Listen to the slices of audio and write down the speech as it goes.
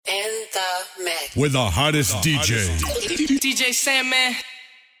the mix with the hottest DJ. DJ Sandman.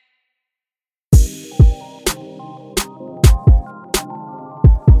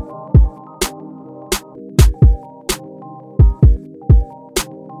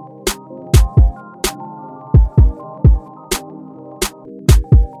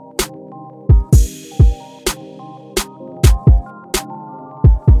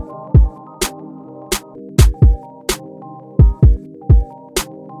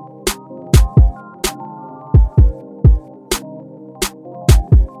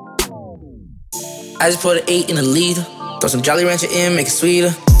 I just put an 8 in a liter. Throw some Jolly Rancher in, make it sweeter.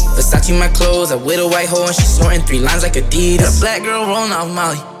 Versace my clothes, I with a white hoe and she snorting 3 lines like Adidas. Got a black girl rolling off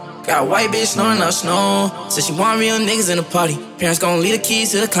Molly. Got a white bitch snoring up snow. Said she want real niggas in the party. Parents gon' leave the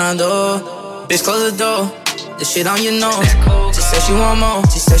keys to the condo. Bitch, close the door. This shit on your nose. She said she want more.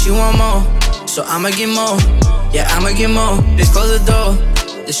 She said she want more. So I'ma get more. Yeah, I'ma get more. Bitch, close the door.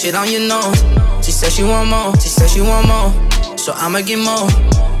 This shit on your nose. She said she want more. She said she want more. So I'ma get more.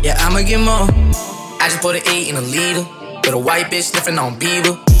 Yeah, I'ma get more. I just put an 8 in a liter. With a white bitch sniffing on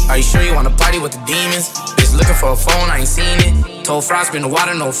Bieber. Are you sure you wanna party with the demons? Bitch looking for a phone, I ain't seen it. Told Frost, spin the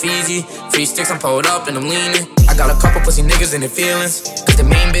water, no Fiji. Free sticks, I'm pulled up and I'm leaning. I got a couple pussy niggas in their feelings. Cause the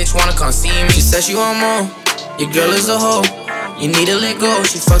main bitch wanna come see me. She said she want more. Your girl is a hoe. You need to let go.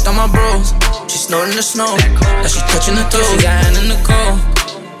 She fucked on my bros. She snorting the snow. Now she touching the toe. She got hand in the cold.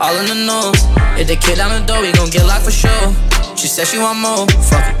 All in the nose. If the kid down the door, we gon' get locked for sure. She said she want more.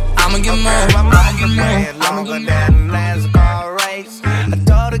 Fuck it. I'ma get more, I'ma get more, I'ma get more. NASCAR race. I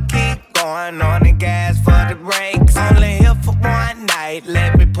told her keep going on the gas for the brakes. Only here for one night,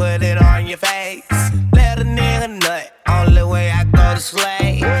 let me put it on your face. Let a nigga nut, only way I go to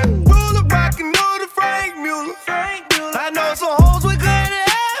slay. Ruler rockin' know the Frank Mueller. I know some hoes with good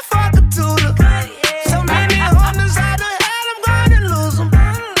head, fuck a tutor. So many Hondas I done had, I'm gonna lose them.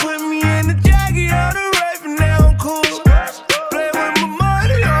 Put me in the jacket on the rape and now I'm cool.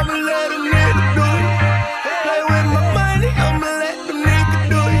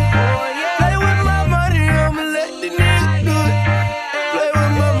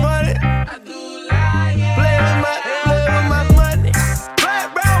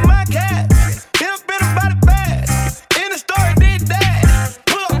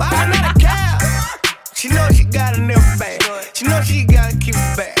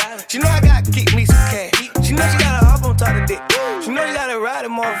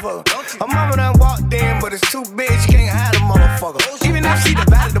 Her mama done walked in, but it's too big, she can't hide the motherfucker. Even if she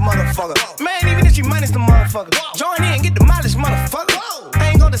divided the motherfucker. Man, even if she minus the motherfucker. Join in, get the mileage, motherfucker. I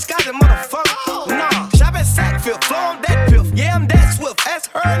ain't gon' disguise the motherfucker. Nah, shop at Sackfield, flow on that piff. Yeah, I'm that swift, ask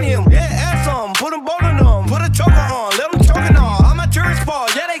her and him. Yeah, ask them, put them both on them. Put a choker on, let them choking on. All my tourists fall,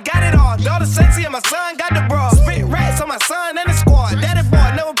 yeah, they got it all. Daughter sexy and my son got the bra. Spit rats on my son and the squad. Daddy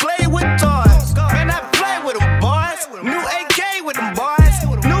boy never played with toys. Man, I play with them boys. New AK with them boys.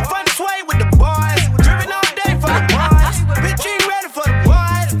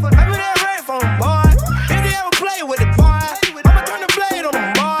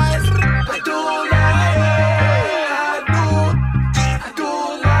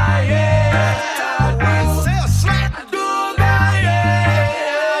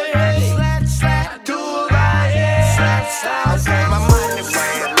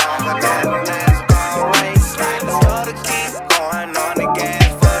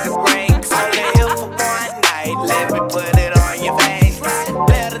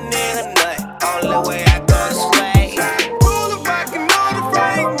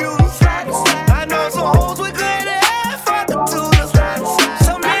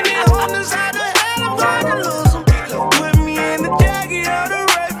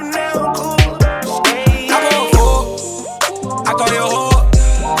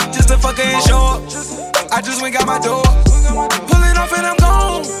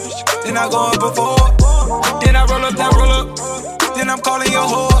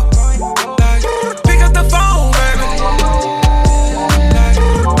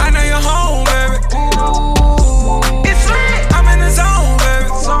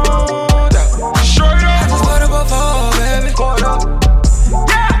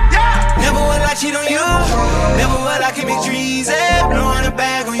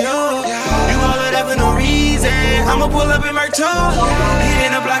 I'ma pull up in Merc 2.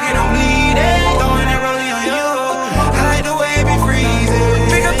 Hitting the block and I'm bleeding. Throwing that rolling on you. I like the way it be freezing.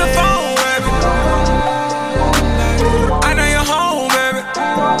 Pick up the phone, baby. I know you're home, baby.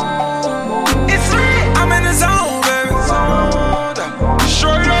 It's lit. I'm in the zone, baby.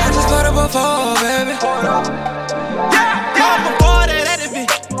 I just put up a phone, baby. Yeah. Before that, that is me.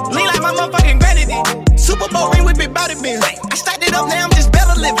 Lean like my motherfucking granny did. Super Bowl ring with big body bins. I stacked it up, now I'm just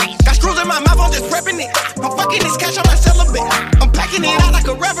better living. Got screwed just reppin' it. I'm fucking this cash, I'm not celibate. I'm packing it out like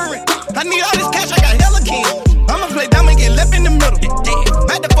a reverend. I need all this cash, I got hella kids. I'ma play dumb and get left in the middle.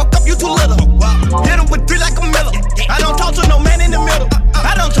 Back the fuck up, you too little. Hit him with 3 like a Miller. I don't talk to no man in the middle.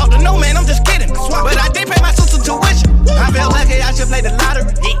 I don't talk to no man, I'm just kidding. But I did pay my sister tuition. I felt lucky, I should play the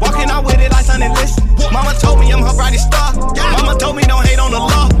lottery. Walking out with it like Sunday list. Mama told me I'm her brightest star. Mama told me don't hate on the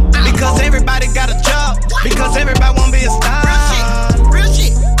law. Because everybody got a job. Because everybody wanna be a star. Real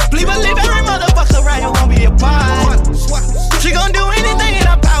shit. Please believe every motherfucker around you gon' be a part. She gon' do anything in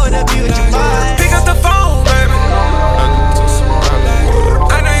her power to be with you. Pick up the phone, baby.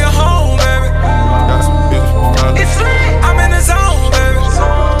 I know you're home, baby. It's lit. I'm in the zone, baby.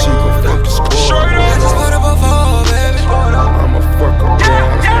 I just put up a phone, baby. I'ma fuck up.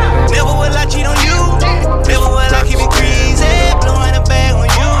 Never will I cheat on you. Never will I keep it crazy. Blowing a bag on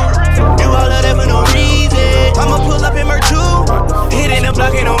you. Do all of that for no reason. I'ma pull up in Mer 2. Hitting the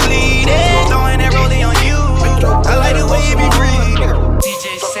block and I'm bleeding. Throwing that rollie on you. I like the way you be free.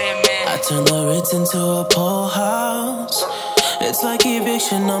 DJ Sandman. I turned the Ritz into a pool house. It's like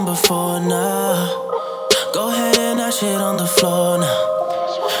eviction number 4 now. Go ahead and that shit on the floor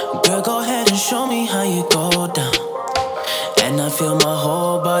now. Girl, go ahead and show me how you go down. And I feel my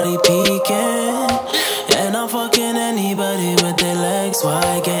whole body peeking. And I'm fucking anybody with their legs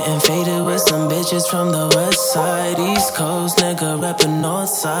wide. Getting faded with some bitches from the west side. East Coast, nigga reppin' north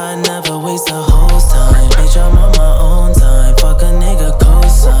side. Never waste a hoe's time. Bitch, I'm on my own time. Fuck a nigga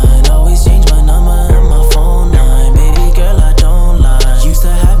cosign. Always change my number and my phone line. Baby girl, I don't lie. Used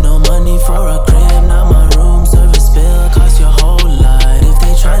to have no money for a crib. Now my room service bill cost your whole lot. If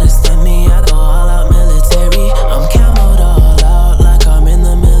they try to stem me, I go all out military. I'm camoed all out like I'm in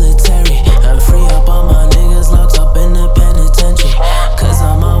the military. I'm free up all my niggas locked up in the penitentiary. Cause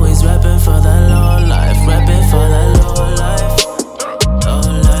I'm always reppin' for that low life. Reppin' for that low life. Low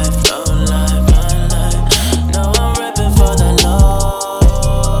life, low life, low life. No, I'm reppin' for that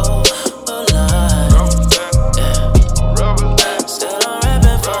low life. Yeah. Still I'm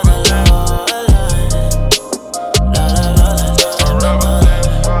reppin' for that low life. Low life.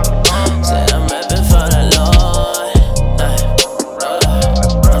 Said I'm reppin' for that low life.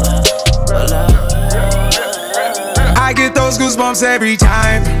 I get those goosebumps every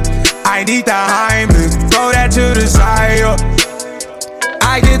time. I need the Heimlich, throw that to the side. Yo.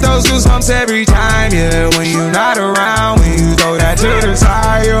 I get those goosebumps every time, yeah. When you're not around, when you throw that to the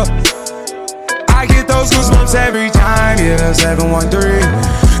side. Yo. I get those goosebumps every time, yeah. 713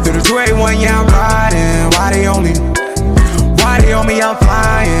 through the 281, yeah, I'm riding. Why they on me? Why they on me? I'm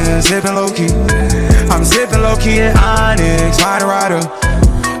flying, sipping low key. I'm sipping low key at Onyx, rider.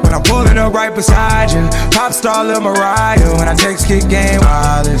 When I'm pulling up right beside you, pop star Lil Mariah. When I text kick game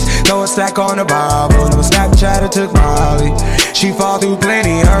wireless, throw a stack on the Bible. No Snapchat or took Molly. She fall through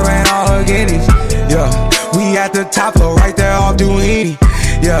plenty, her and all her guineas. Yeah, we at the top floor, right there off Duini.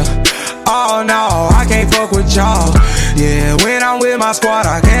 Yeah, oh no, I can't fuck with y'all. Yeah, when I'm with my squad,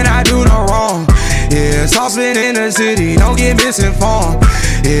 I cannot do no wrong. Yeah, saucepan in the city, don't get misinformed.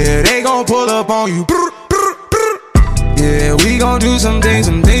 Yeah, they gon' pull up on you. Yeah, we gon' do some things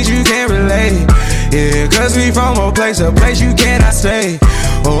you can't relate. Yeah, cause we from a place you cannot stay.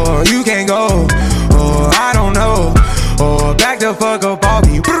 Or you can't go, or I don't know. Or back the fuck up off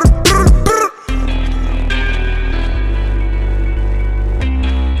me.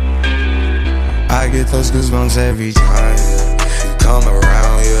 I get those goosebumps every time, yeah. You come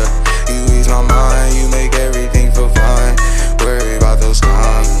around, yeah. You ease my mind, you make everything feel fine. Worry about those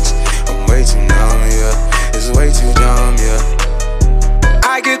comments, I'm way too numb, yeah. It's way too dumb, yeah.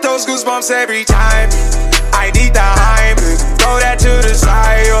 I get those goosebumps every time. I need the Heimlich, throw that to the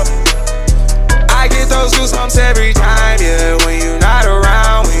side, yeah. I get those goosebumps every time, yeah. When you're not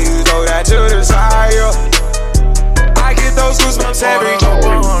around, when you throw that to the side, yeah. I get those goosebumps every time.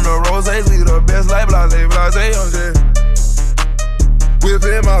 On the rose, leave the best like blase, on jet.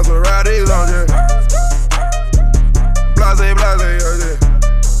 Whipping Maseratis on jet. Blase, on jet.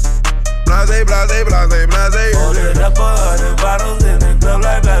 Blase. Holding up 100 bottles in the club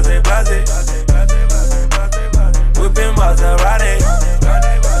like blase. Whipping Maserati.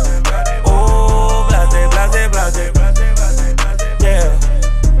 Oh, blase. Yeah,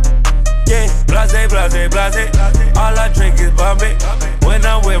 blase. All I drink is Bombay. When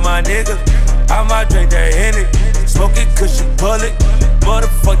I'm with my niggas, I might drink that Henny. Smoking cushion bullet.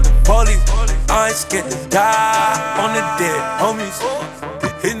 Motherfuck the police. I ain't scared to die on the dead homies.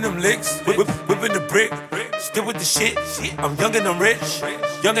 Hitting them licks, whipping the brick. Still with the shit. I'm young and I'm rich.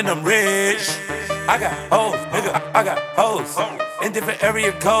 I got hoes, nigga. I got hoes in different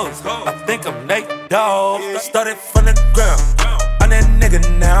area codes. I think I'm Nate Dogg. Started from the ground. I'm that nigga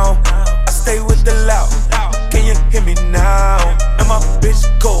now. I stay with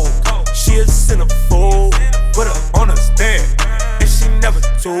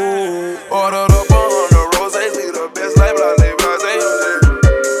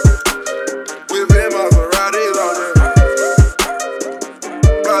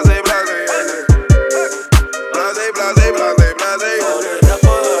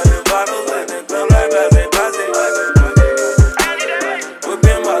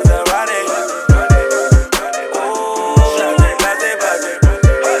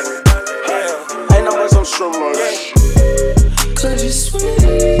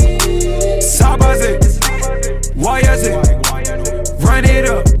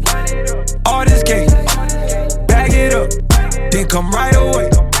come right away.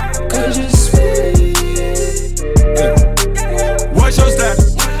 Cause you're sweet. Yeah. What's your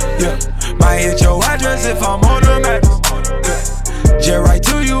status? Yeah. Might hit your address if I'm on the map. Yeah. Jet right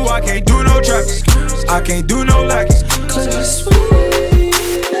to you, I can't do no traffic. I can't do no lacking. Cause you're sweet.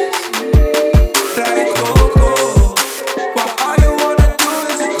 Like Coco. Why all you wanna do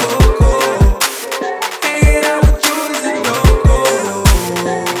is a Coco. Hanging out with you is a no-go.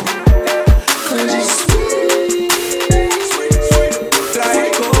 Cause you're sweet.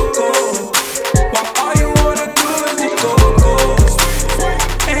 Like Coco. Why all you wanna do is a Coco.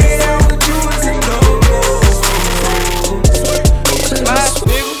 Hanging out with you is a no-go. My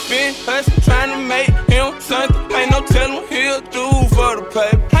nigga been hustlin', tryna make him something. Ain't no tellin' what he'll do for the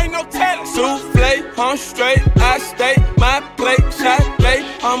paper. Ain't no tellin'. Souffle, I'm straight, I stay, my plate, shot late.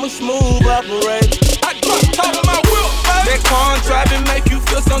 I'm a smooth operator. I drop top of my wheel, baby. That contract make you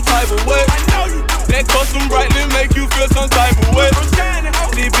feel some type of way. I know you do. That custom brightly make you feel some type of way.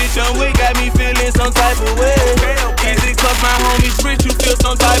 This bitch on we got me feeling some type of way. Easy cause my homies rich, you feel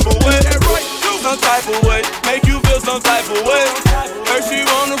some type of way. Some type of way, make you feel some type of way. Heard she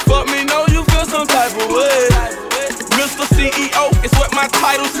wanna fuck me, know you feel some type of way. Mr. CEO, it's what my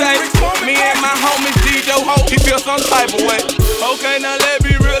title say. Me and my homies DJ Ho, he feel some type of way. Okay, now let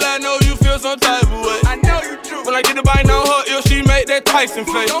me real, I know you feel some type of way. I know you do. When I get the bite on her ear, she make that Tyson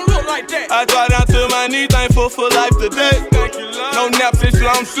face. Don't look like that. I drop down to my knees, thankful for life today. Thank you, Lord. No naps and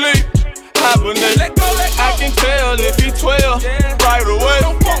slum sleep. I can tell if he 12 right away.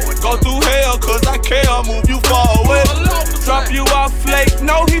 Go through hell cause I care, move you far away. Drop you off late,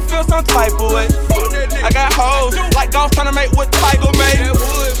 know he feel some type of way. I got hoes like golf tryna make what Tiger made.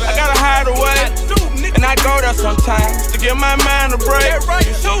 I gotta hide away, and I go there sometimes to give my mind a break.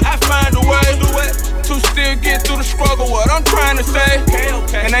 I find a way to still get through the struggle, what I'm trying to say.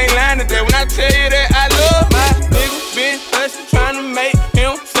 And ain't lying today when I tell you that I love my nigga. Been hustling, tryna make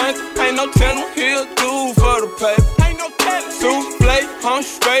him something. Ain't no tellin' what he'll do for the paper. Ain't no tellin'. Souffle, I'm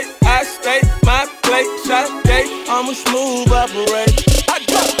straight, I stay, my plate, shot day. I'm a smooth operator. I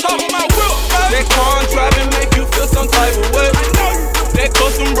drop top of my wheel, baby. That contract make you feel some type of way. I know you do. That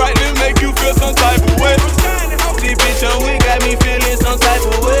custom brightly make you feel some type of way. This bitch on we got me feeling some type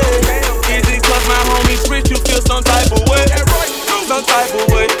of way. Easy cause my homies rich, you feel some type of way. Some type of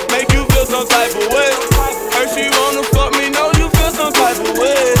way, make you feel some type of way. Heard she wanna fuck me, know you feel some type of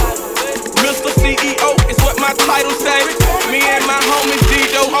way. Mr. CEO, it's what my title say. Me and my homies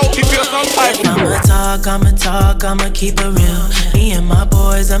DJ Ho, he feel some type of way. I'ma keep it real. Me and my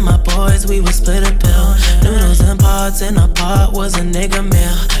boys, we would split a bill. Noodles and pots in a pot was a nigga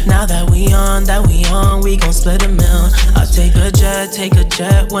meal. Now that we on, we gon' split a meal. I'll take a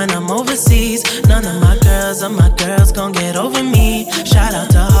jet when I'm overseas. None of my girls gon' get over me. Shout out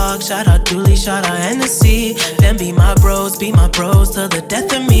to Hawk, shout out Dooley, shout out Hennessy. Them be my bros to the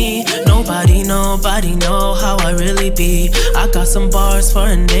death of me. Nobody know how I really be. I got some bars for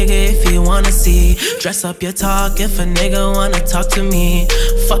a nigga if you wanna see. Dress up your talk if a nigga wanna talk to me.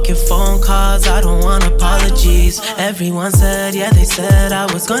 Fuck your phone calls, I don't want apologies. Everyone said, yeah, they said I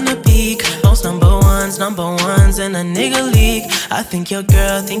was gonna peak. Most number ones in a nigga league. I think your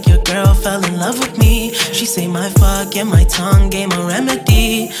girl fell in love with me. She say my fuck and my tongue gave a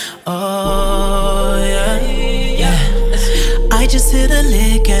remedy. Oh, yeah. I just hit a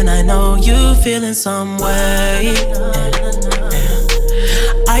lick and I know you feeling some way.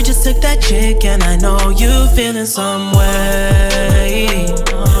 I just took that chick and I know you feeling some way.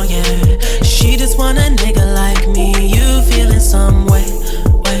 Oh yeah, she just want a nigga like me. You feeling some way.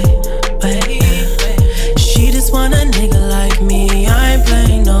 She just want a nigga like me. I ain't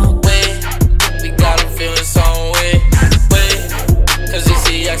playing no way. We got him feeling some way. Cause you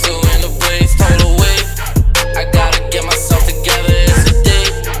see Axel in the place, total way. I gotta get myself together, it's a day.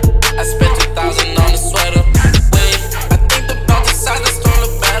 I spent 2,000 on the sweater. I think about the size that's gonna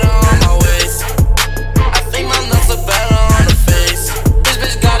look better on my waist. I think my nuts look better on the face. This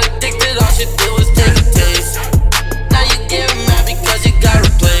bitch got addicted, all she did was take a taste. Now you getting mad because you got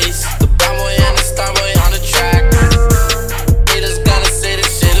replaced. The brown boy and the star boy on the track. Haters gonna say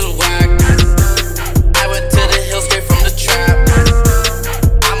this shit is whack. I went to the hills straight from the trap.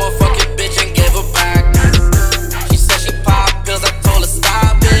 I'm a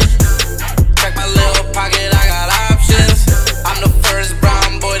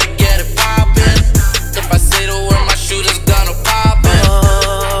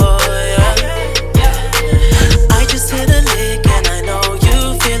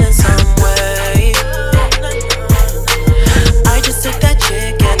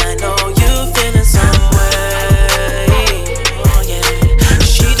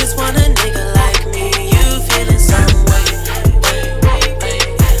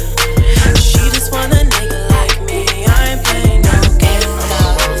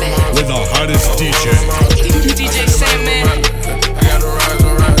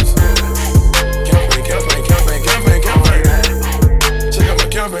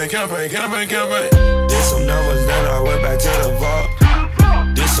Did some numbers, then I went back to the vault.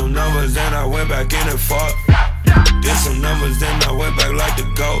 Did some numbers, then I went back in and fought. Did some numbers, then I went back like the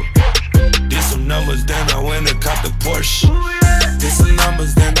GOAT. Did some numbers, then I went and caught the Porsche. Did some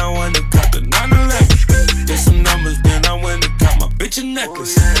numbers, then I went and caught the 911. Did some numbers, then I went and caught my bitch a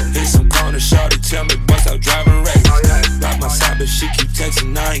necklace. Hit some corner, shawty, tell me boss I'm driving reckless. Block my side, but she keep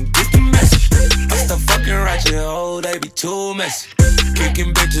texting, I ain't get the message. I stop fucking ratchet, oh, they be too messy.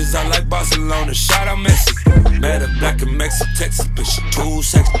 Kicking bitches, I like Barcelona, shout out Messi. Met a black and Mexican Texas, but she too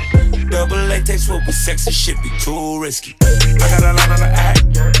sexy. Double latex will be sexy, shit be too risky. I got a line on the act,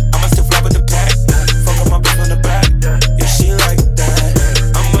 I'ma still fly with the pack. Fuck up my bitch on the back, if she like that,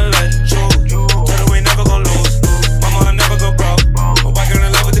 I'ma let you. Tell her we never gon' lose, mama I never go broke. My wife girl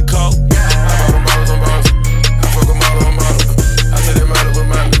in love with the coke. I bought them bottles, I fuck them all on model. I said they model with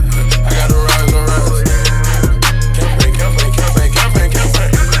model, I got the rise on rise. Campaign.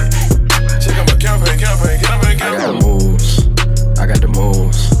 Check out my campaign. I got the moves, I got the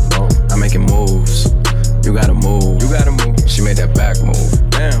moves. I'm making moves. You gotta move. She made that back move.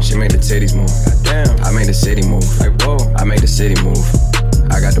 Damn. She made the titties move. Goddamn. I made the city move. Like whoa. I made the city move.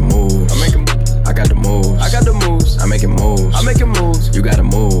 I got the moves. I got the moves. I'm making moves. You gotta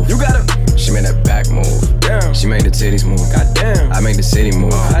move. She made that back move. Damn. She made the titties move. Goddamn. I made the city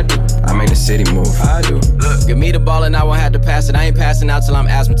move. I made the city move. I do. Look, give me the ball and I won't have to pass it. I ain't passing out till I'm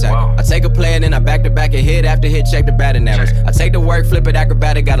asthmatic. I take a play and then I back to back and hit after hit, check the batting average. I take the work, flip it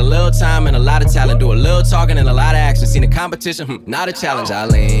acrobatic. Got a little time and a lot of talent. Do a little talking and a lot of action. Seen the competition, not a challenge. I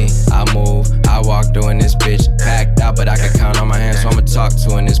lean, I move, I walk doing this bitch. Packed out, but I can count on my hands, so I'ma talk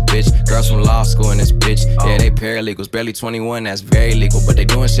to in this bitch. Girls from law school in this bitch. Yeah, they paralegals, barely 21, that's very legal. But they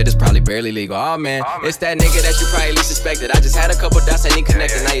doing shit that's probably barely legal. Oh man, it's that nigga that you probably least suspected. I just had a couple dots I need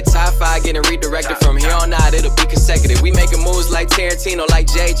connected. Now your top 5 getting redirected. From here on out, it'll be consecutive. We making moves like Tarantino, like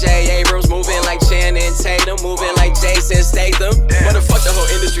J.J. Abrams. Moving like Channing Tatum, moving like Jason Statham. Motherfuck the whole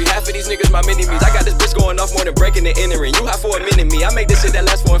industry, half of these niggas my mini-me's. I got this bitch going off more than breaking and entering. You hot for a minute, me, I make this shit that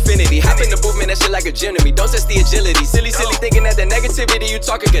lasts for infinity. Hop in the movement, that shit like a gym to me. Don't test the agility. Silly thinking that the negativity you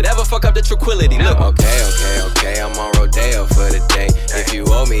talking could ever fuck up the tranquility. Look, okay, I'm on Rodeo for the day. If you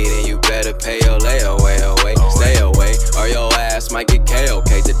owe me, then you better pay your layaway away. Stay away, or your ass might get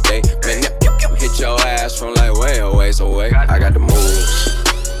KOK today. Man, hit your ass from like way away. I got the moves.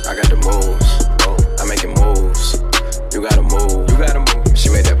 I'm making moves. You gotta move. She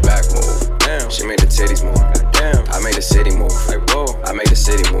made that back move. Damn. She made the titties move. Damn. I made the city move. Like whoa. I made the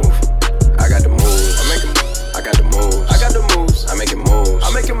city move. I got the moves. I got the moves. I'm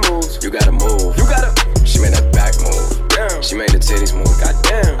making moves. You gotta move. She made that back move. Damn. She made the titties move.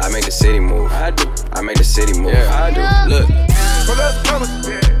 Goddamn. I made the city move. I do. I made the city move. Yeah, I do. Look. Fuck out some promise.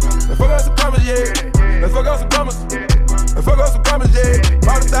 Fuck out some promise, yeah. Let's fuck out some promise. Fuck out some promise, yeah.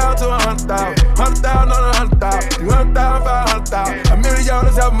 100,000 to 100,000. 100,000 on 100,000. 200,000, 500,000. $1 million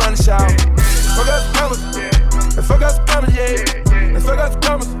is have money shout. Fuck out some promise. Fuck out some promise, yeah. Let's fuck out some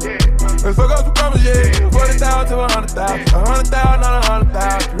promise. Let's fuck out some promise, yeah. 40,000 to 100,000. 100,000 on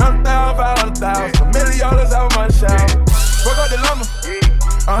 100,000. 200,000, 500,000. $1 million is have money shout. Fuck out the lumber.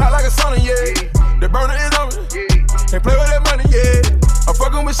 I'm hot like a sauna, yeah. The burner is on me. Can't play with that money, yeah. I'm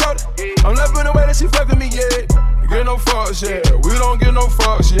fucking with shorty. I'm loving the way that she fucking me, yeah. Get no fucks, yeah. We don't get no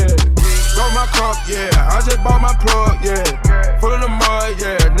fucks, yeah. Got my crop, yeah. I just bought my plug, yeah. Full of the mud,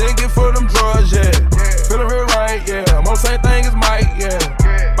 yeah. Nigga full of them drugs, yeah. Feeling real right, yeah. I'm on the same thing as Mike, yeah.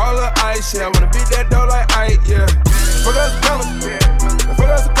 Ball of ice, yeah. Wanna beat that dough like Ike, yeah. Fuck out some promise. Fuck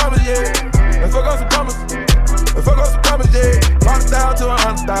out some promise, yeah. Fuck out some promise. Fuck out some promise, yeah. 100,000 to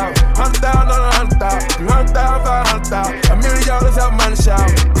 100,000. 100,000 on 100,000. 200,000, 500,000. $1 million have money shout.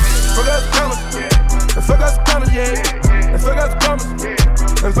 Fuck out some promise. Fuck out some promise, yeah. Fuck out some promise.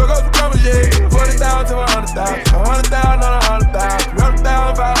 Fuck out some promise, yeah. 40,000 to 100,000. 100,000 on 100,000.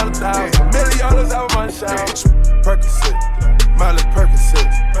 200,000, 500,000. $1 million have money shout. Percocet, Miley Percocet.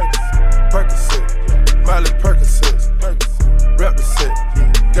 Percocet, Miley Percocet. Represent,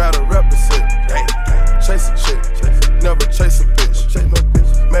 gotta represent. Chase a chick, never chase a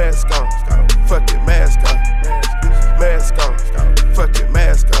bitch. Mask on, fuck it, mask on. Mask on, fuck it,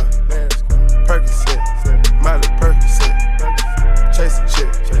 mask on. Percocet, Miley Percocet. Chase a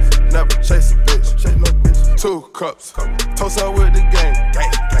chick, never chase a bitch. 2 cups, toast up with the game.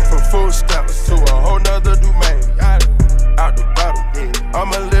 From food stamps to a whole nother domain. Out the bottle,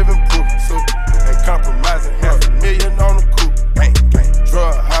 I'm a living proof. Ain't compromising, $500,000 on the coupe.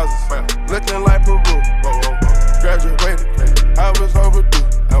 Drug houses, looking like Peru. Graduated, I was overdue.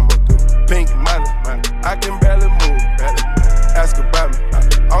 Pink money, I can barely move. Ask about me,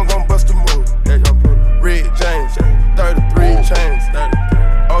 I'm gon' bust a move. Red James, 33 chains.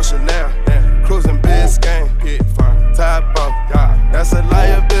 Ocean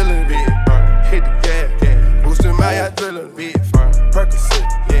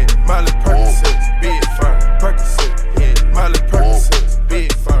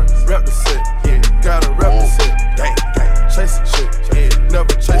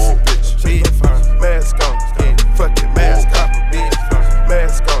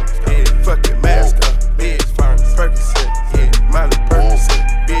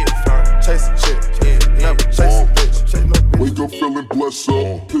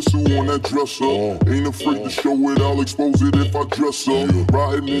dresser. Ain't afraid to show it, I'll expose it if I dress up.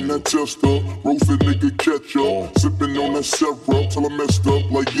 Riding in that Tesla, roasted nigga catch up. Sipping on that syrup till I messed up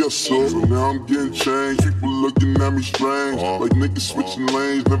like yes sir. So now I'm getting changed, people looking at me strange. Like niggas switching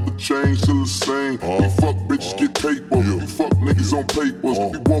lanes, never change till the same. We fuck bitches, get paper. We fuck niggas on papers.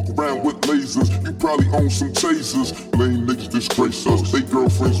 We walk around with lasers. You probably own some tasers. Lame niggas disgrace us. They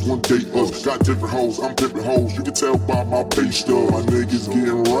girlfriends one date us. Got different hoes, I'm pimping hoes. You can tell by my pay stub. My niggas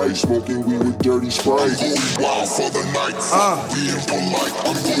getting right, smoking weed with dirty Sprite. I'm going wild for the night. Being polite,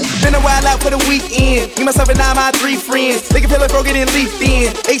 I'm going. Been a while out for the weekend. Me, myself, and I, my 3 friends. Nigga feel like broken and leafed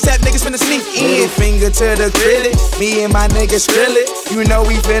in. ASAP niggas finna sneak in. Middle finger to the critic. Me and my niggas drill it. You know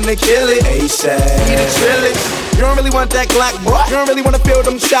we finna kill it. ASAP. We the trillers. You don't really want that Glock, boy. You don't really wanna feel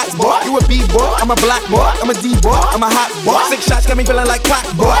them shots, boy. You a B-boy, I'm a black boy. I'm a D-boy, I'm a hot boy. 6 shots got me feeling like clock,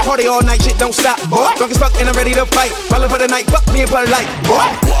 boy. Party all night, shit don't stop, boy. Drunk as fuck and I'm ready to fight. Falling for the night, fuck me and polite, boy.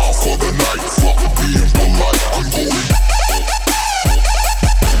 Wild for the night, fuck being polite, I'm going.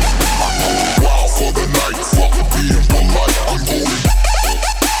 Wild for the night, fuck being polite, I'm going.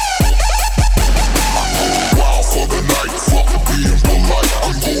 Wild for the night, fuck being polite,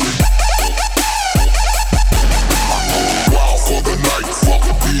 I'm going. Wild for the night, fuck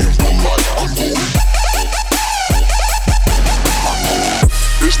being polite, I'm going.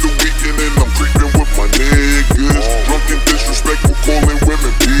 It's the weekend and I'm creeping with my niggas. Drunk and disrespectful, calling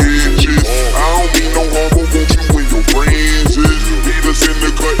women bitches. I don't mean no harm, but won't you and your friends is? Meet us in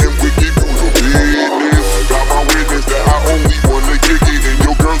the cut and we give you the business. Got my witness that I only wanna kick it, and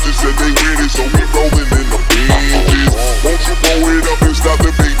your girls just said they with it, so we rolling in the binges. Won't you blow it up and stop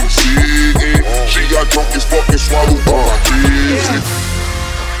the babysitting? She got drunk as fuck and swallowed all my kids.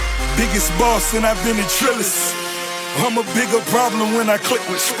 Biggest boss and I've been in Trillis. I'm a bigger problem when I click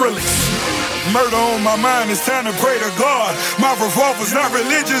with Skrillex. Murder on my mind, it's time to pray to God. My revolver's not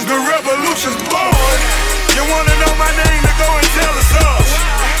religious, the revolution's born. You wanna know my name, to go and tell us all.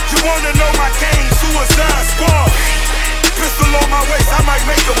 You wanna know my cane, Suicide Squad. Pistol on my waist, I might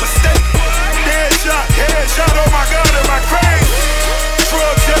make a mistake. Headshot, oh my God, am I crazy?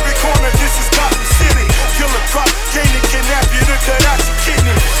 Drugs every corner, this is Gotham City. Killer crop, can't kidnap you to cut out your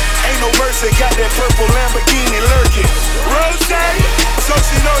kidney. Ain't no mercy, got that purple Lamborghini lurking. Rose, so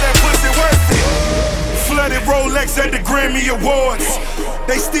she know that pussy worth it. Flooded Rolex at the Grammy Awards.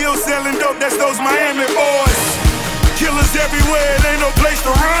 They still selling dope, that's those Miami boys. Killers everywhere, it ain't no place to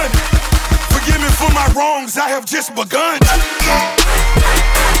run. Forgive me for my wrongs, I have just begun.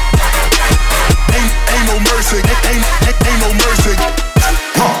 Ain't no mercy, ain't no mercy.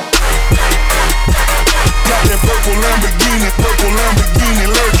 Got that purple Lamborghini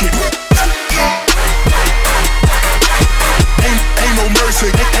lurking. Ain't no mercy,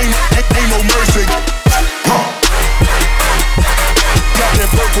 ain't no mercy. Got that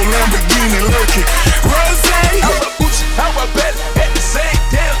purple Lamborghini lurking. Rose, how I Gucci, how I bet at the same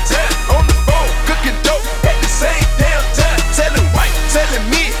damn time. On the phone, cooking dope at the same damn time. Telling white, telling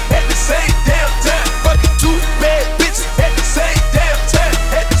me at the same damn time. Fucking 2 bad bitches at the same damn time.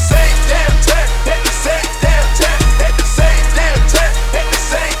 At the same damn time. At the same damn time. At the same damn time. At the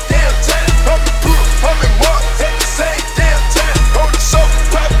same damn time. I'm the pool, I'm in Mark at the same damn time. On the show,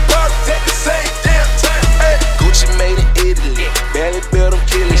 private party at the same damn time. Hey. Gucci made in Italy, barely built them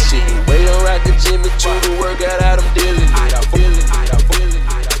killing shit. Wait on rockin' Jimmy Choo to work out how them dealing it. I feel it.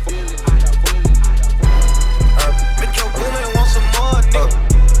 Metro Boomin want some more, nigga.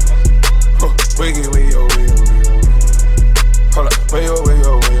 Wiggy, hold up, way yo.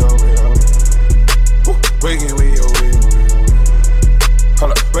 Wiggy,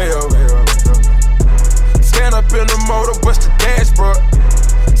 hold up, way yo. Stand up in the motor, bust the dashboard.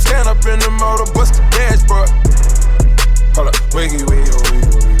 Stand up in the motor, bust the dashboard. Hold up, wiggy,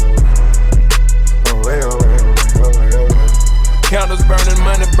 Candles burning,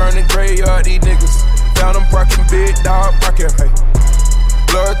 money burning, graveyard, these niggas. Found them parking, big dog parking, hey.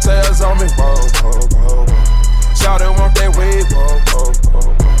 Blood tails on me, whoa. Shout it, want that wave, whoa.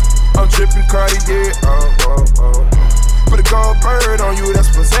 I'm dripping Cartier, whoa. Put a gold bird on you, that's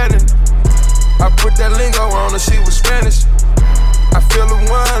presenting. I put that lingo on her, she was Spanish. I fill a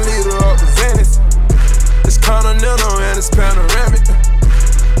 1 liter up with Venice. It's continental and it's panoramic.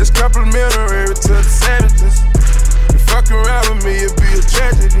 It's complimentary to the sandwiches. You fuck around with me, it'd be a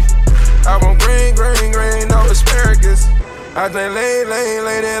tragedy. I want green, no asparagus. I think lane,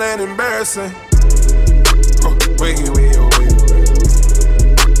 it ain't embarrassing. Wiggy,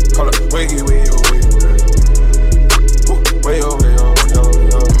 hold up, wiggy, way yo.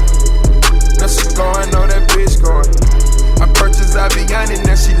 Now she going, know that bitch going. I purchased Aviani,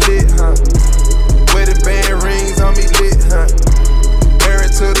 now she lit, huh? Wedding band rings on me lit, huh?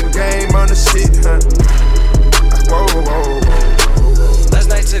 Married to the game, on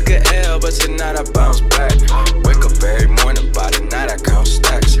took a L, but tonight I bounce back. Wake up every morning, by the night I count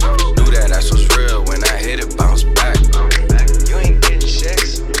stacks. Knew that ass was real when I hit it, bounce back. You ain't getting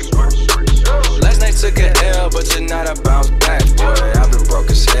checks. Last night took a L, but tonight I bounce back. Boy, I've been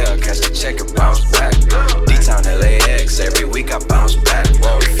broke as hell, catch the check and bounce back. D-Town LAX, every week I bounce back.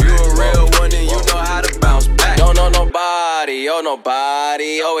 If you a real one, then you know how to bounce back. Don't know nobody, oh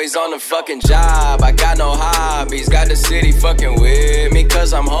nobody. Always on the fucking job, I got no hobbies. Got the city fucking with me,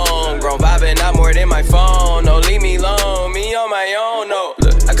 cause I'm homegrown. Vibing out more than my phone, no leave me alone. Me on my own, no.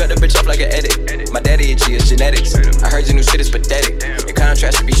 Look, I cut the bitch up like an edit. My daddy itchy is genetics. I heard your new shit is pathetic. Your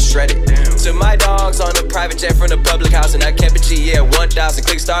contrast should be shredded. To my dogs on a private jet from the public house, and I kept it G, yeah, 1,000.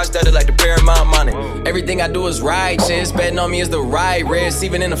 Click star studded like the Paramount money. Everything I do is righteous. Betting on me is the right risk,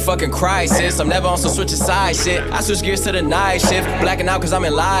 even in a fucking crisis. I'm never on some switching side shit. I switch gears to the night shift. Blacking out cause I'm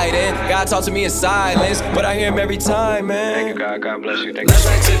enlightened. God talk to me in silence, but I hear him every time, man. Thank you, God. God bless you. Last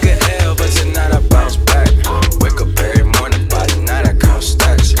night took a L, but tonight I bounce back. Wake up every morning, by the night I count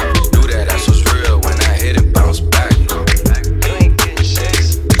stacks. Knew that ass was real when I hit it, bounce back. You ain't getting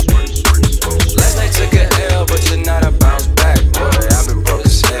checks. Last night took a L, but tonight I bounce back. Boy, I've been broke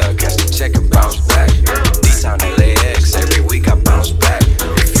as hell, catch the check and bounce back. D-Town LAX, every week I bounce back.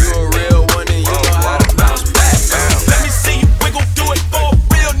 If you a real one, then you know how to bounce back. Let me see you wiggle, do it for a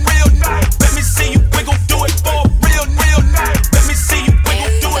real night. Let me see you wiggle, do it for a real night. Let me see you wiggle,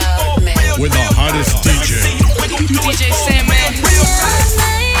 do it for a real with the hottest DJ. DJ Sandman.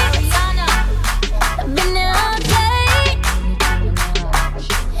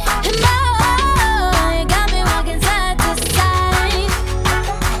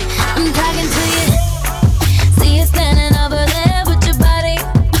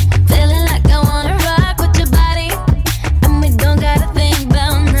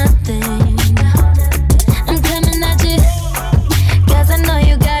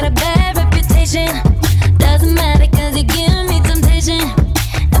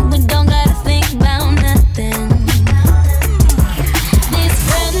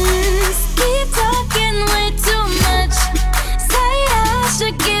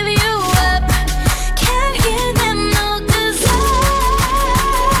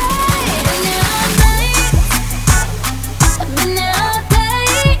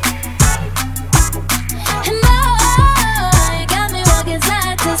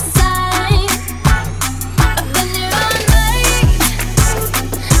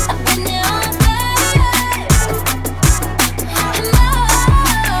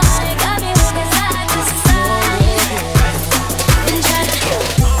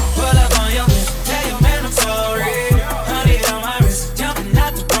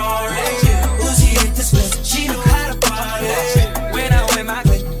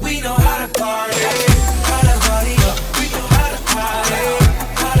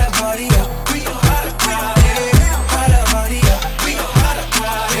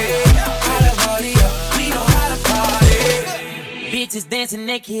 Dancing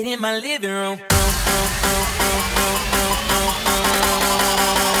naked in my living room.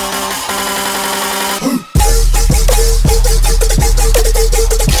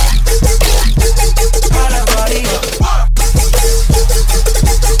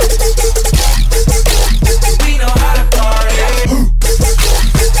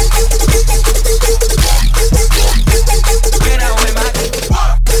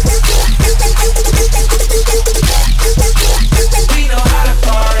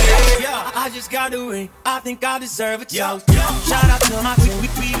 I think I deserve a toast. Shout out to my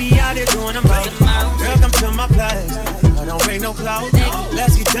we be out here doing them right. Girl, come to my place. I don't bring no clothes.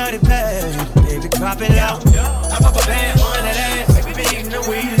 Let's get dirty, babe. Baby, drop it out. I pop a band on that ass. Baby, been eating the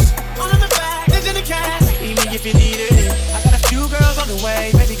weeds. On the back, there's in the cash. Eat me if you need it. I got a few girls on the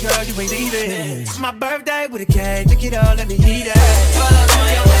way. Baby girl, you ain't leaving. It's my birthday with a cake. Take it all, let me eat it. Pull up on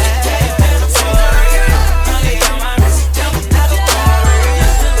your ass. I'm sorry. Honey on my wrist. Jumping out the bar.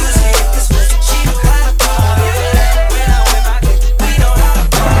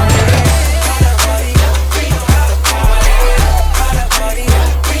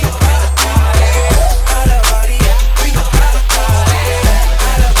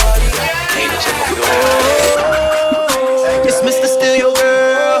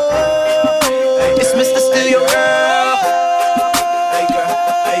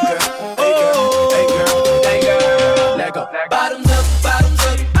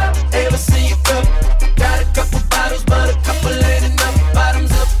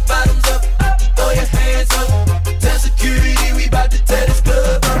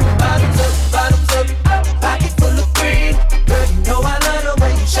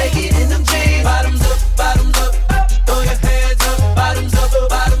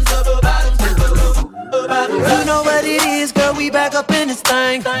 we back up in this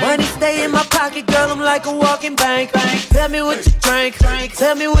thing. Money stay in my pocket, girl, I'm like a walking bank. Tell me what you drink,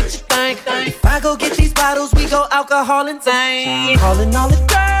 tell me what you think. If I go get these bottles, we go alcohol and tank. Calling all the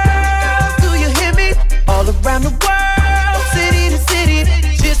girls, do you hear me? All around the world, city to city.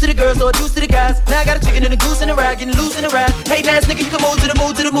 Cheers to the girls, or juice to the guys. Now I got a chicken and a goose and a rag, getting loose in the rag. Hey, ass nigga, you can move to the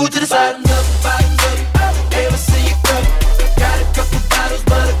move to the move to the side. Bottoms up, ever see you go? Got a couple bottles,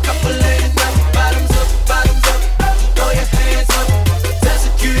 but a couple ain't enough. Bottoms up, throw your hands up. Tell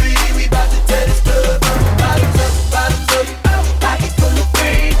security we bout to tear this club up. Bottoms up, pocket full of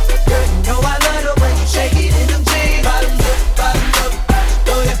green. Girl, you know I love the way you shake it in them jeans. Bottoms up,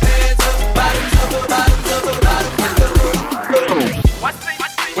 throw your hands up. Bottoms up.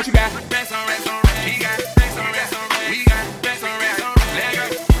 What you got? Rest on, he got rest on, we got rest on, let go.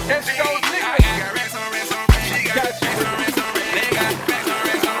 Let's go, nigga. I got rest on, she got rest on, they got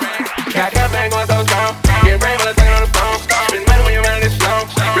rest on. Got that bang going so strong, get rain while I take on the phone. Been money when you run this slow,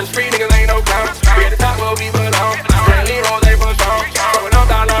 rich free niggas ain't no clown. We at the top where we belong, straight lean rolls ain't full strong. Going on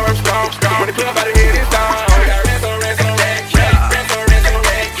down, I'm strong. When the club out of here, it's down. Got rest on, rest on, rest on, rest on,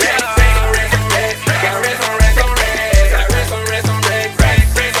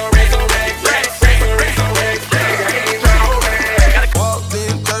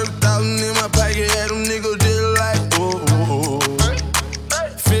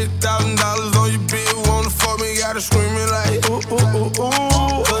 screaming like ooh, ooh, ooh,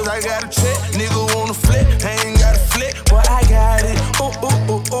 ooh. Cause I got a check, nigga wanna flip. I ain't got a flip, but I got it. Ooh, ooh,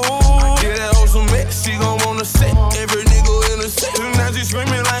 ooh, ooh. Get that hoe some mix, she gon' wanna sit. Every nigga in the set, now she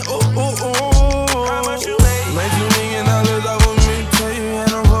screaming like ooh, ooh, ooh. How much you make? Make $2 million off of me, tell you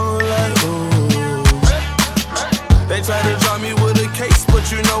and I'm hold like ooh. They tried to drop me with a case, but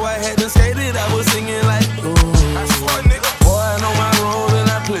you know I had to skate it. I was singing like ooh. I swear, nigga, boy, I know my role and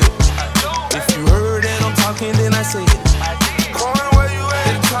I play. If you heard that I'm talking, then I say it. Coin, where you at?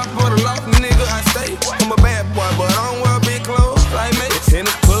 At the top of the loft, nigga, I stay. I'm a bad boy, but I don't wear big clothes like me. In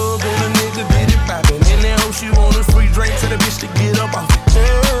the club, and a nigga did it poppin'. In that hoe, she want a free drink to the bitch to get up off it.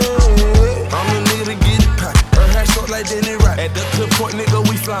 I'm the nigga to get it poppin'. Her hair short like Denny Rock. At the clip point, nigga,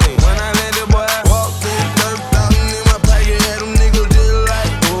 we flyin'. When I landed, boy, I walked in, 30,000 in my pocket, had them niggas just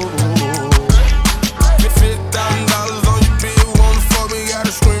like ooh. $50,000 on your bill, wanna fuck me, got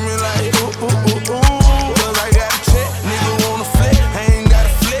her screaming like ooh, ooh, ooh, ooh. Cause I got a check, nigga wanna flip. I ain't got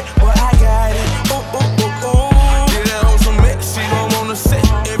a flip, but I got it. Ooh, ooh, ooh, ooh. Get that hoe some mix, she gon' wanna sit.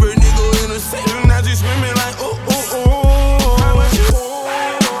 Every nigga in the set, now she screaming like ooh, ooh, ooh.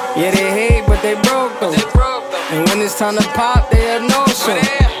 Yeah, they hate, but they broke though. And when it's time to pop, they have no show.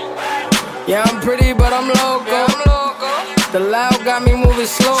 Yeah, I'm pretty, but I'm loco. The loud got me moving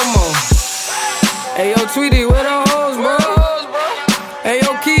slow-mo. Hey, yo, Tweety, where the hoes, bro? Hey,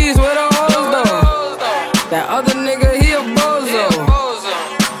 yo, Keys, where the hoes, though? That other nigga, he a bozo.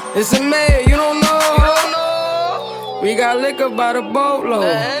 It's a mayor, you don't know. We got liquor by the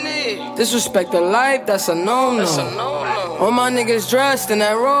boatload. Disrespect the life, that's a no-no. All my niggas dressed in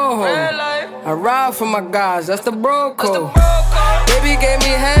that rojo. I ride for my guys, that's the bro code. Baby gave me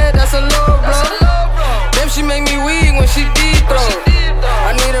head, that's a low blow. Then she make me weak when she deep throw.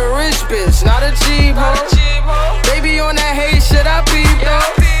 I need a rich bitch, not a cheap hoe. Baby on that hate shit, I peep though.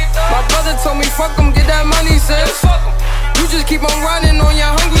 My brother told me fuck him, get that money, sis. You just keep on running on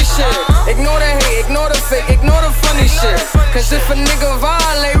your hungry shit. Ignore the hate, ignore the fake, ignore the funny shit. Cause if a nigga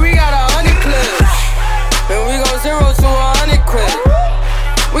violate, we got 100 clips. Then we go 0 to 100 quid.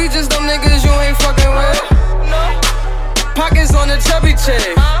 We just them niggas you ain't fucking with. Pockets on the chubby chick.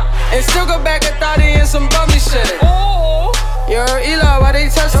 And still go back a thotty and some bummy shit. You heard Eli, why they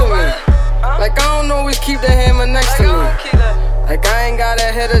testing me? Like I don't always keep the hammer next to me. Like I ain't got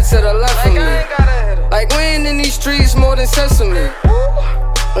a header to the left of me. Like we ain't in these streets more than sesame.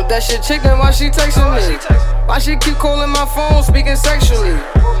 But that shit chick, then why she texting me? Why she keep calling my phone, speaking sexually?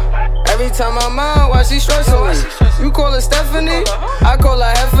 Every time I'm out, why she stressing me? You call her Stephanie, I call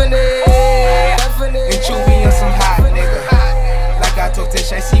her Heffany. And you be on some hot nigga. Like I talked to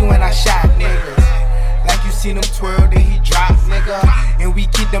Shicey when I shot niggas. Like you seen him twirl, then he drop, nigga. And we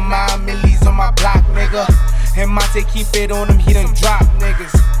keep the mind millies on my block, nigga. And Monte keep it on him, he done drop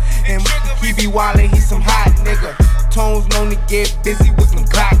niggas. And he be wildin', he some hot nigga. Tones known to get busy with them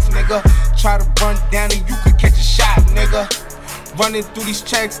Glocks, nigga. Try to run down and you could catch a shot, nigga. Running through these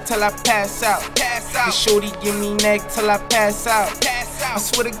checks till I pass out. And shorty give me neck till I pass out. I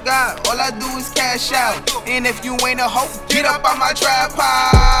swear to God, all I do is cash out. And if you ain't a hoe, get up on my trap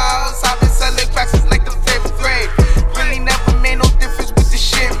house. I've been selling cracks since like the 5th grade. Really never made no difference with the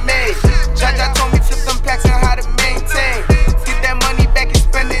shit made. Jaja told me flip them packs and how to maintain. Get that money back and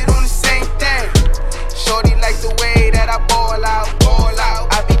spend it on the same thing. Shorty like the way that I ball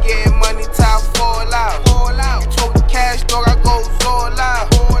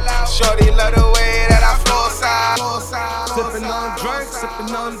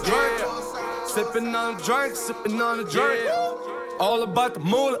drink. Sipping on a drink, sipping on a drink. All about the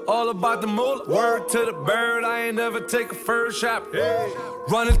moolah, all about the moolah. Word to the bird, I ain't never take a first shot.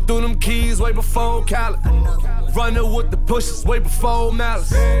 Running through them keys way before Cali. Running with the pushes way before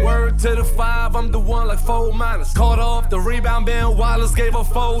Malice. Word to the 5, I'm the one like 4 minus. Caught off the rebound, Ben Wallace gave her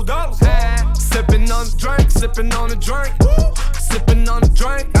 $4. Sipping on the drink, sipping on the drink. Sipping on the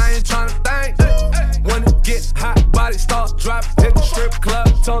drink, I ain't tryna think. When it get hot, body start dropping. Hit the strip club,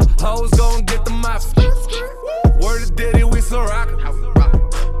 tell the hoes gon' get the mop. Word to Diddy, we still rockin'.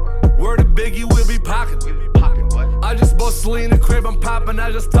 Word to Biggie, we'll be pocketin'. I just bought Selena crib, I'm poppin'.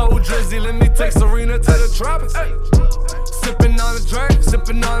 I just told Drizzy, let me take Serena to the tropics. Sippin' on the drink,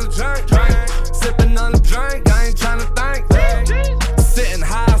 sippin' on the drink. Sippin' on the drink, I ain't tryna think. Sitting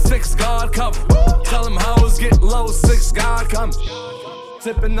high, 6 guard cover. Tell them hoes get low, 6 guard coming.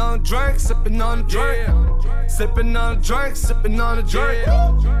 Sippin' on the drink, sippin' on the drink. Sippin' on the drink, sippin' on the drink.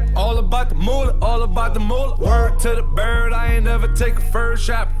 All about the moolah, all about the moolah. Word to the bird, I ain't never take a first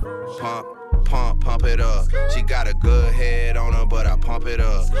shot. Pump it up. She got a good head on her, but I pump it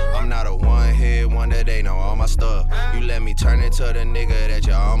up. I'm not a one-hit wonder, they know all my stuff. You let me turn into the nigga that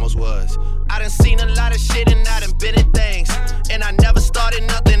you almost was. I done seen a lot of shit and I done been in things. And I never started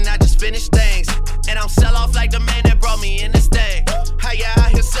nothing, I just finished things. And I'm sell off like the man that brought me in this thing. How you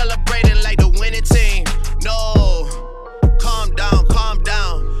out here celebrating like the winning team? No, calm down, calm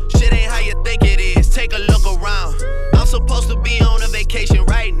down. Shit ain't how you think it is, take a look around. I'm supposed to be on a vacation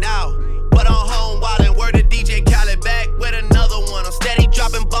right now, but I'm home wildin', word to DJ Khaled, back with another one. I'm steady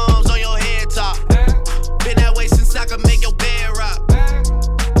dropping bombs on your head top. Been that way since I could make your bed rock.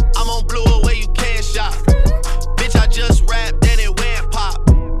 I'm on blue where you can't shop. Bitch, I just rapped and it went pop.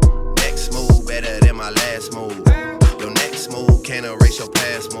 Next move better than my last move. Your next move can't erase your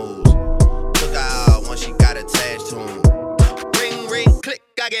past moves. Took her out once she got attached to him. Ring, ring, click,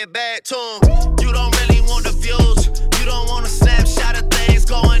 I get back to him. You don't really want the views. You don't want a snapshot of things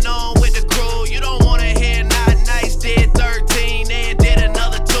going on with the crew. You don't wanna hear not nice, did 13 and did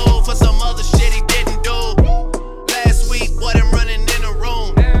another 2 for some other shit he didn't do. Last week, what I'm running in the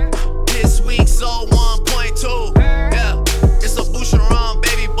room. This week, so 1.2. Yeah, it's a Boucheron,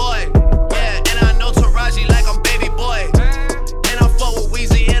 baby boy. Yeah, and I know Taraji like I'm baby boy. And I fuck with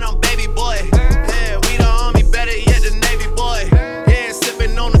Weezy and I'm baby boy. Yeah, we the army, better yet the Navy boy. Yeah,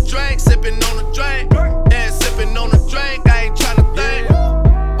 sipping on the drink, sipping on the drink. Yeah, sipping on the drink, I ain't tryna think.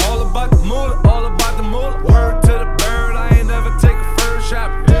 All about the moolah, all about the moolah. Word to the bird, I ain't never take a first shot.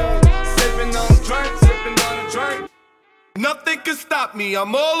 Sipping on the drink, sipping on the drink. Nothing can stop me,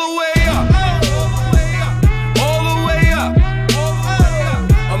 I'm all the way up. All the way up.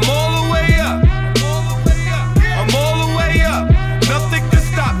 I'm all the way up. I'm all the way up. Nothing can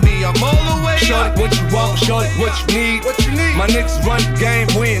stop me, I'm all the way up. Shorty, what you want, shorty, what you need. My niggas run the game,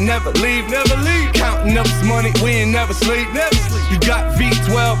 we ain't never leave. Counting up this money, we ain't never sleep. You got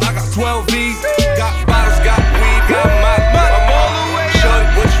V12, I got 12 V's. Got bottles, got weed, got my money. I'm all the way up. Shorty,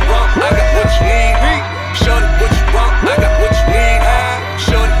 what you want, I got what you need. Shorty, what you want, I got what you need.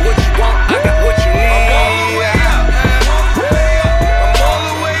 Shorty, what you want, I got what you need. I'm all the way up. I'm all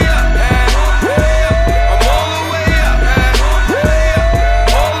the way up. I'm all the way up.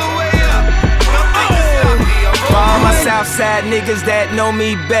 All the way up. Nothing can stop me. For all my Southside niggas that know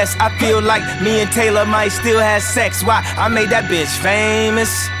me best, I feel like me and Taylor might still have sex. Why? I made that bitch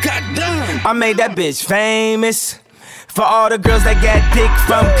famous. Goddamn. I made that bitch famous. For all the girls that got dick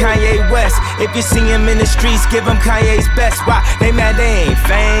from Kanye West, if you see him in the streets, give him Kanye's best. Why? They mad they ain't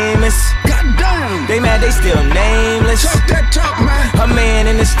famous. Goddamn. They mad they still nameless. Talk that talk, man. A man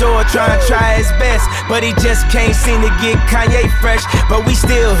in the store trying to try his best, but he just can't seem to get Kanye fresh. But we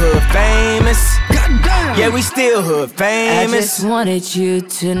still hood famous. Goddamn. Yeah, we still hood famous. I just wanted you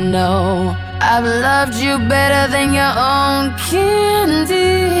to know I've loved you better than your own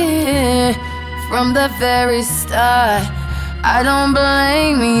candy. From the very start, I don't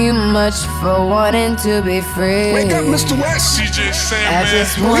blame you much for wanting to be free. Wake up, Mr. West. DJ Sam, I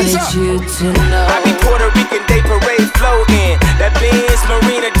just wanted you to know I be Puerto Rican Day Parade floating. That Benz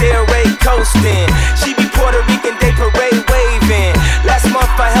Marina Del Rey coasting. She be Puerto Rican Day Parade waving. Last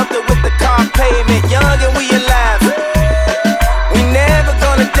month I helped her with the car payment. Young and we alive. We never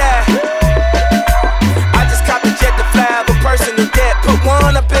gonna die. I just copped a jet to fly of a personal debt. Put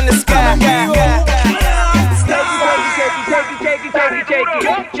one up in the sky.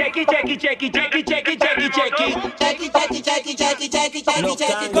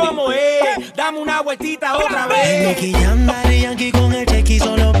 ¿Cómo es? Dame una vueltita otra vez. Nicky Jam, Daddy Yankee con el chequi,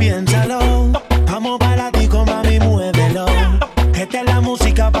 solo piénsalo. Vamos para la disco, mami, muévelo. Esta es la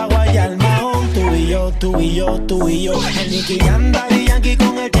música pa' guayar mahón. Tú y yo, tú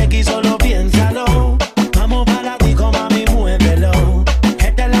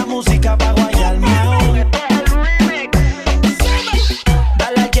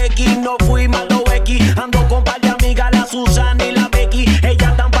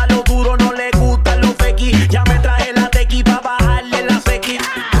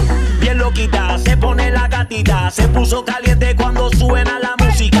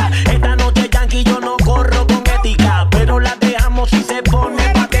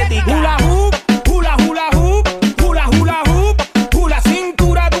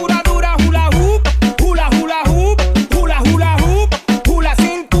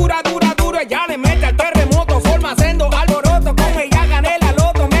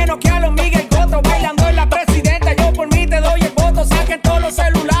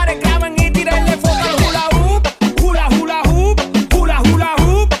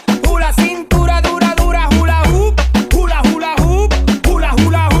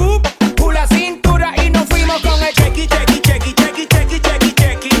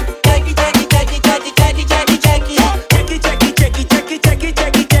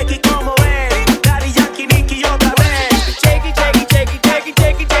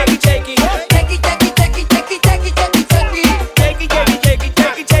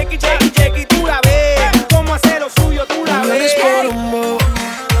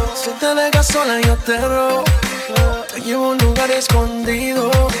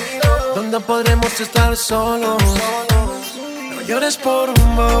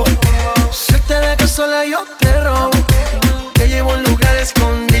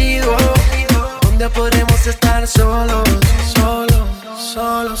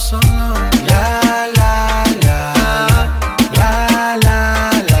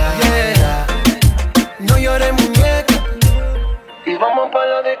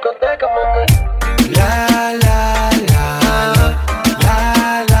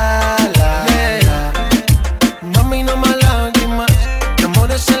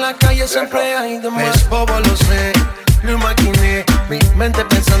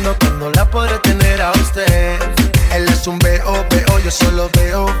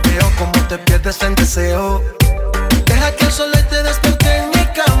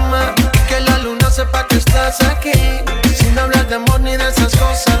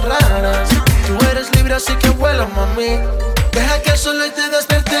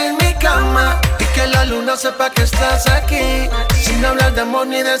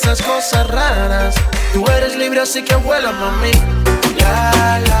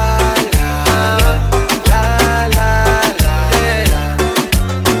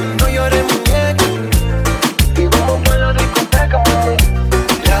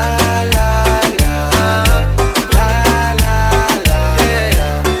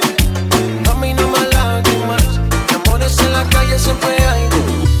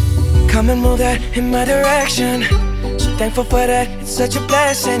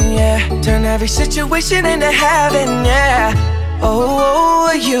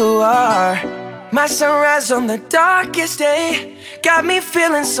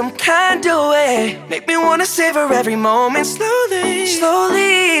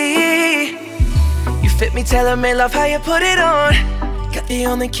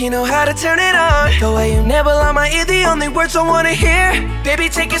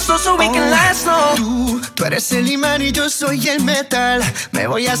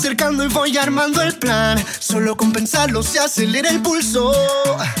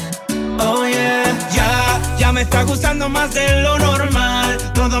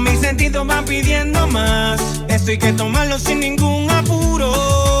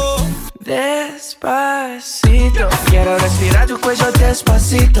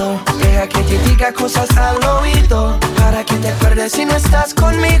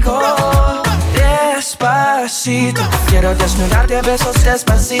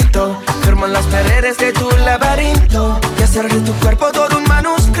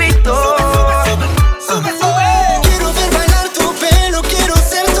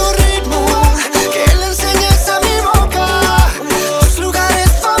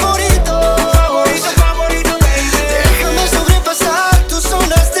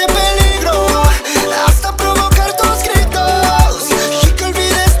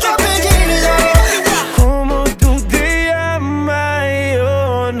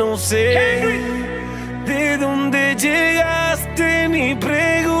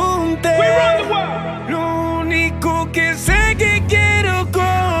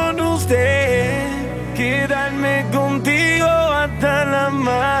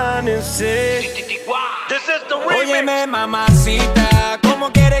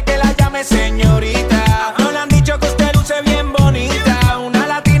Dime señorita, no le han dicho que usted luce bien bonita. Una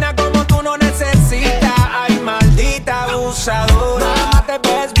latina como tú no necesita. Ay, maldita abusadora. Mamá, te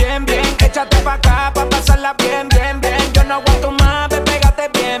ves bien, bien. Échate pa' acá pa' pasarla bien, bien, bien. Yo no aguanto más, pégate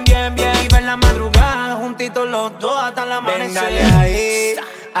bien, bien, bien. Y ver la madrugada juntitos los dos hasta la amanecer. Ven, dale ahí,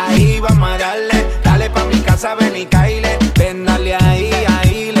 ahí vamos a darle. Dale pa' mi casa, ven y caile. Ven, dale ahí,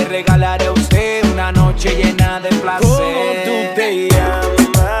 ahí. Le regalaré a usted una noche llena de placer. ¿Cómo tú te llamas?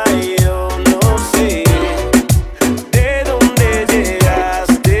 Yo no sé. ¿De dónde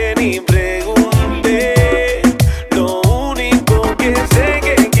llegaste? Ni pregunté. Lo único que sé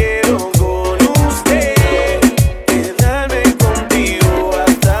que quiero con usted quedarme contigo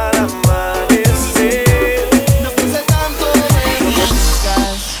hasta el amanecer. No pienses tanto en mí.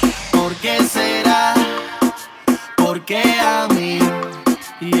 ¿Por qué será? ¿Por qué a mí?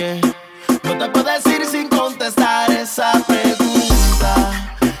 Yeah. No te puedo decir sin contestar esa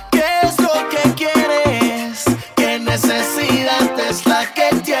pregunta. ¿Qué es lo que quieres? ¿Qué necesidad es la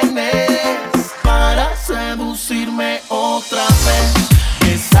que tienes para seducirme otra vez?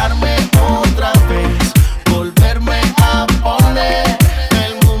 Besarme otra vez, volverme a poner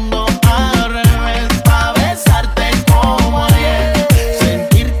el mundo al revés, pa' besarte como ayer,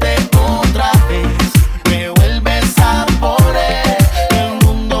 sentirte otra vez, me vuelves a poner el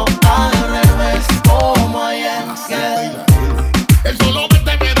mundo al revés como ayer. El solo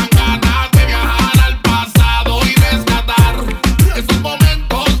verte me dan ganas de viajar al pasado y rescatar esos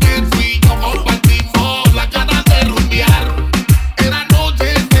momentos que tú y yo compartimos, las ganas de rumbear. Eran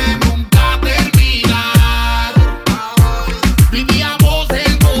noches de nunca terminar. Vivíamos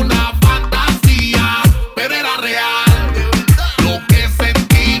en una fantasía, pero era real lo que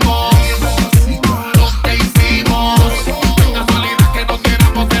sentimos, lo que hicimos. No es casualidad que nos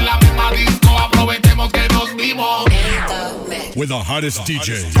quedamos en la misma disco, aprovechemos que nos vimos. With the hottest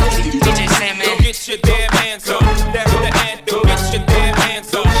DJ. DJ Sandman. Go get your damn hands up. That's the anthem. Get your damn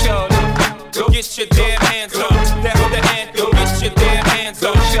hands up. Go get your damn hands up. That's the anthem. Get your damn hands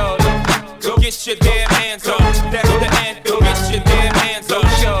up. Go get your damn hands up. That's the anthem. Get your damn hands up.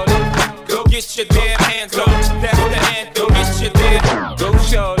 Go get your damn hands up. That's the anthem. Get your damn. Go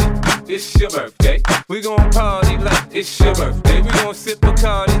shorty, it's your birthday. We gon' party like it's your birthday. We gon' sip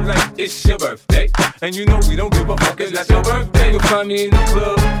Bacardi like it's your birthday. And you know we don't give a fuck, it's not your birthday. You'll find me in the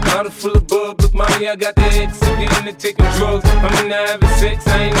club, bottle full of bub. Look, mommy, I got the X, I'm into taking drugs. I'm into having sex,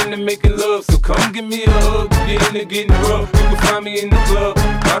 I ain't into making love. So come give me a hug, get into getting rough. You can find me in the club,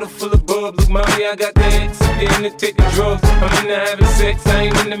 bottle full of bub. Look, mommy, I got the X, I'm into taking drugs. I'm into having sex, I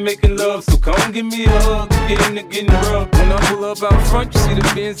ain't into making love. So come give me a hug, get into getting rough. When I pull up out front, you see the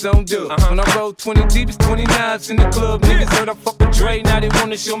Benz on dub. When I roll 20 deep, it's 29s in the club. Niggas heard I fuck with Dre, now they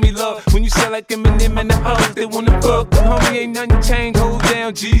wanna show me love. When you sell like Eminem and the Uggs, they wanna fuck. Homie, ain't nothing changed, hold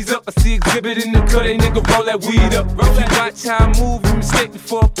down, G's up. I see exhibit in the cut, they nigga roll that weed up. If you watch how I move, and mistake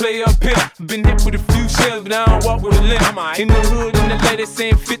before I play up here. Been hit with a few shells, but I don't walk with a limp. In the hood, in the lady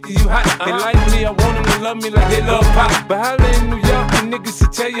saying 50, you hot. They like me, I want them to love me like they love pop. But holla in New York, the niggas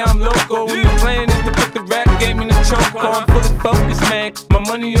will tell you I'm loco. When the plan is to put the rap game in the choke. I'm fully focused, man. My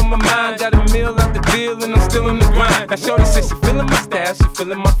money on my mind, got a meal out the deal, and I'm still in the grind. Now shorty says she feeling my style, she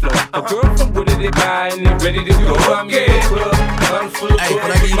feeling my flow. A girl from Wooded, they buy, and they ready to go. I'm in the club, I'm full of hey,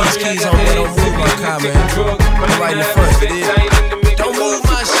 when I give you these keys, don't move my car, man. I'm right in the front. Don't move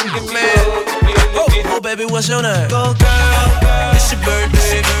my shit, man. Oh, baby, what's your name? Go, girl, it's your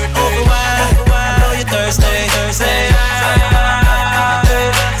birthday. Over wine, I know you're thirsty. Say hi,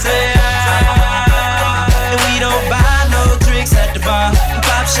 say hi. And we don't buy no drinks at the bar.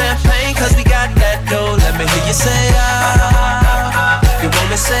 Pop champagne, cause we got that dough. Let me hear you say ah. You want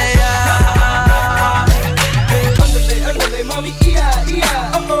me say ah. Andale, mami, ia, ia,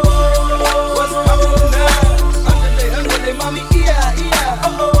 oh, oh. What's poppin' now? Andale, mami, ia, ia,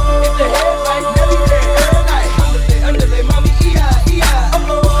 oh, oh. If the headlights never there, andale, mami, ia, ia, oh,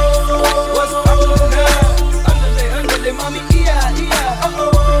 oh. What's poppin' now? Andale, mami, ia, ia, oh,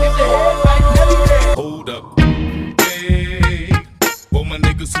 oh. If the headlights never there. Hold up, hey, for my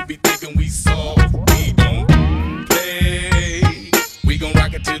niggas who be thinking we soft, we don't play. We gon'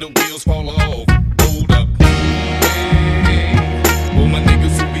 rock it till the wheels fall off. Hold up.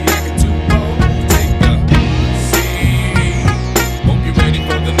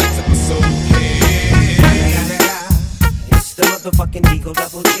 Motherfucking Eagle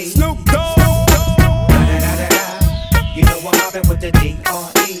Double G. Snoop Dogg. You know I'm mobbing with the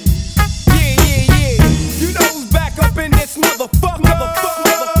D.R.E. Yeah, yeah, yeah. You know who's back up in this motherfucker.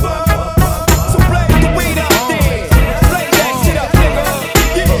 So play the weed up there. Play that shit up, nigga.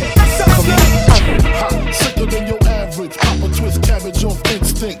 Yeah, sicker than your average. Pop a twist cabbage off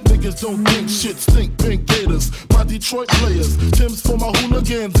instinct. Niggas don't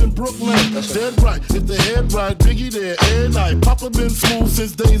in Brooklyn. Dead right, if the head right, Biggie there, and night. Papa been smooth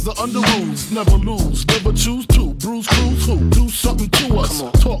since days of under rules. Never lose, never choose to. Bruise, cruise, who? Do something to us.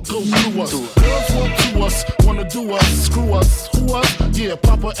 Talk, go through us. Girls want to us, wanna do us, screw us. Who us? Yeah,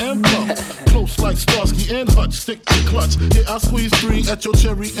 Papa and Pump. Close like Starsky and Hutch, stick to clutch. Yeah, I squeeze 3 at your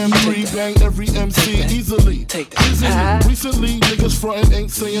cherry M3. Bang every MC easily. Recently, niggas frontin'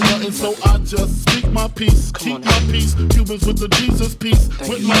 ain't saying nothing, so I just speak my peace. Keep my peace. Cubans with the Jesus peace.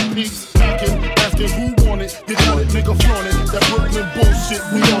 With my peace. Packing, asking who want it. You got it, nigga, flaunt it. That Brooklyn bullshit,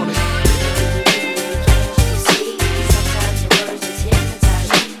 we on it.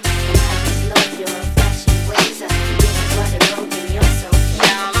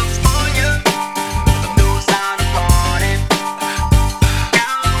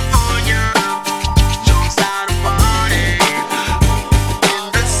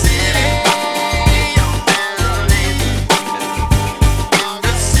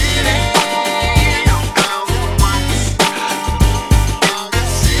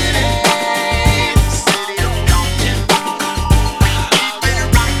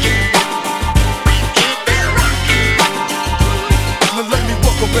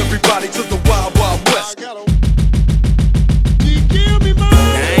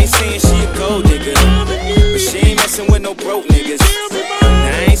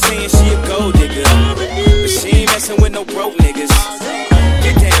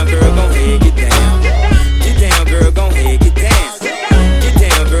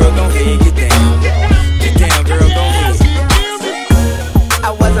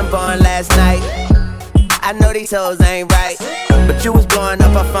 Toes ain't right, but you was blowing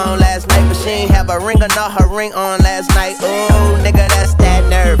up her phone last night, but she ain't have a ring or not her ring on last night. Ooh, nigga, that's that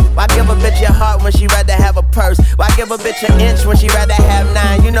nerve. Why give a bitch your heart when she rather have a purse? Why give a bitch an inch when she rather have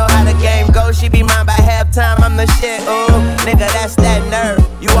 9? You know how the game goes, she be mine by halftime. I'm the shit. Ooh, nigga, that's that nerve.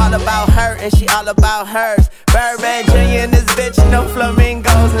 You all about her and she all about hers. Birdman Jr. and this bitch, no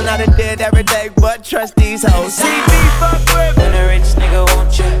flamingos, and I done did every day but trust these hoes. See me fuck with when a rich nigga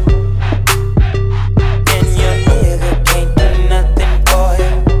won't you?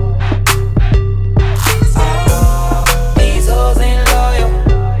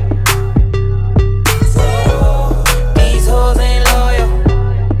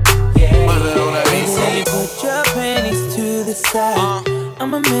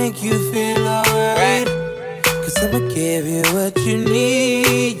 I'ma make you feel alright, cause I'ma give you what you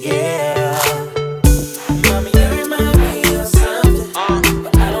need, yeah. Mommy, you remind me of something,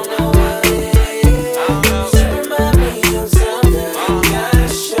 but I don't know what it is. You remind me of something, you gotta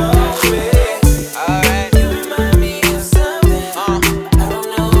show me. Alright. You remind me of something, but I don't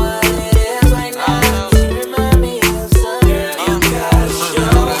know what it is right now. You remind me of something, you gotta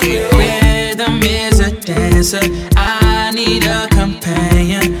show me. Rhythm is a dancer, I need a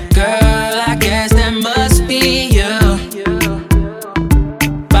companion. Girl, I guess that must be you.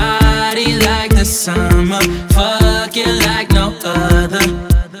 Body like the summer, fucking like no other.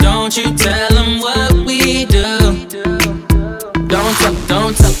 Don't you tell them what we do. Don't tell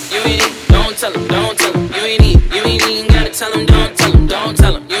them, you ain't need. Don't tell them, you ain't need. You ain't even gotta tell them, don't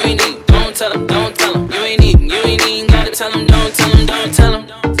tell them, you ain't need. Don't tell them, you ain't even gotta tell them, don't tell them.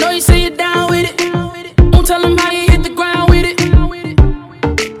 No, you say you're down with it. Don't tell them how you hit the ground with it.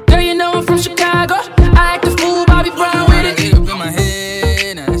 Girl, you know I'm from Chicago. I act a fool, Bobby Brown with it. Get up in my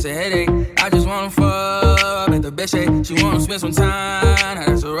head, now that's a headache. I just wanna fuck, make the best shake. She wanna spend some time, now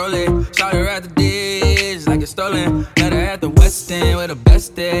that's a Rolex. Shout her at the dish, like it's stolen. Met her at the West End, where the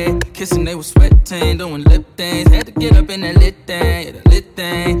best day. Kissing, they was sweating, doing lip things. Had to get up in that lit thing, yeah, the lit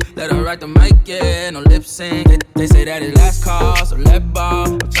thing. Let her write the mic, yeah, no lip sync. They say that it's last call, so let ball.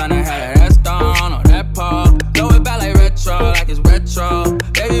 I'm tryna have that ass down on that paw. Throw it back like retro, like it's retro.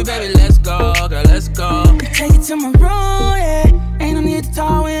 Baby, let's go, girl, let's go. Take it to my room, yeah. Ain't no need to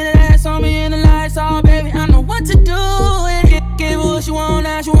talk when that ass on me and the lights off, baby. I know what to do. And give her what she want,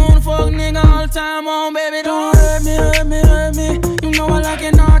 now she wanna fuck a nigga all the time on, baby. Don't hurt me. You know I like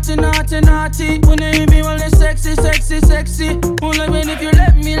it naughty. When they hit me, well, it's sexy. Won't like it if you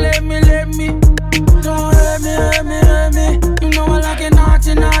let me.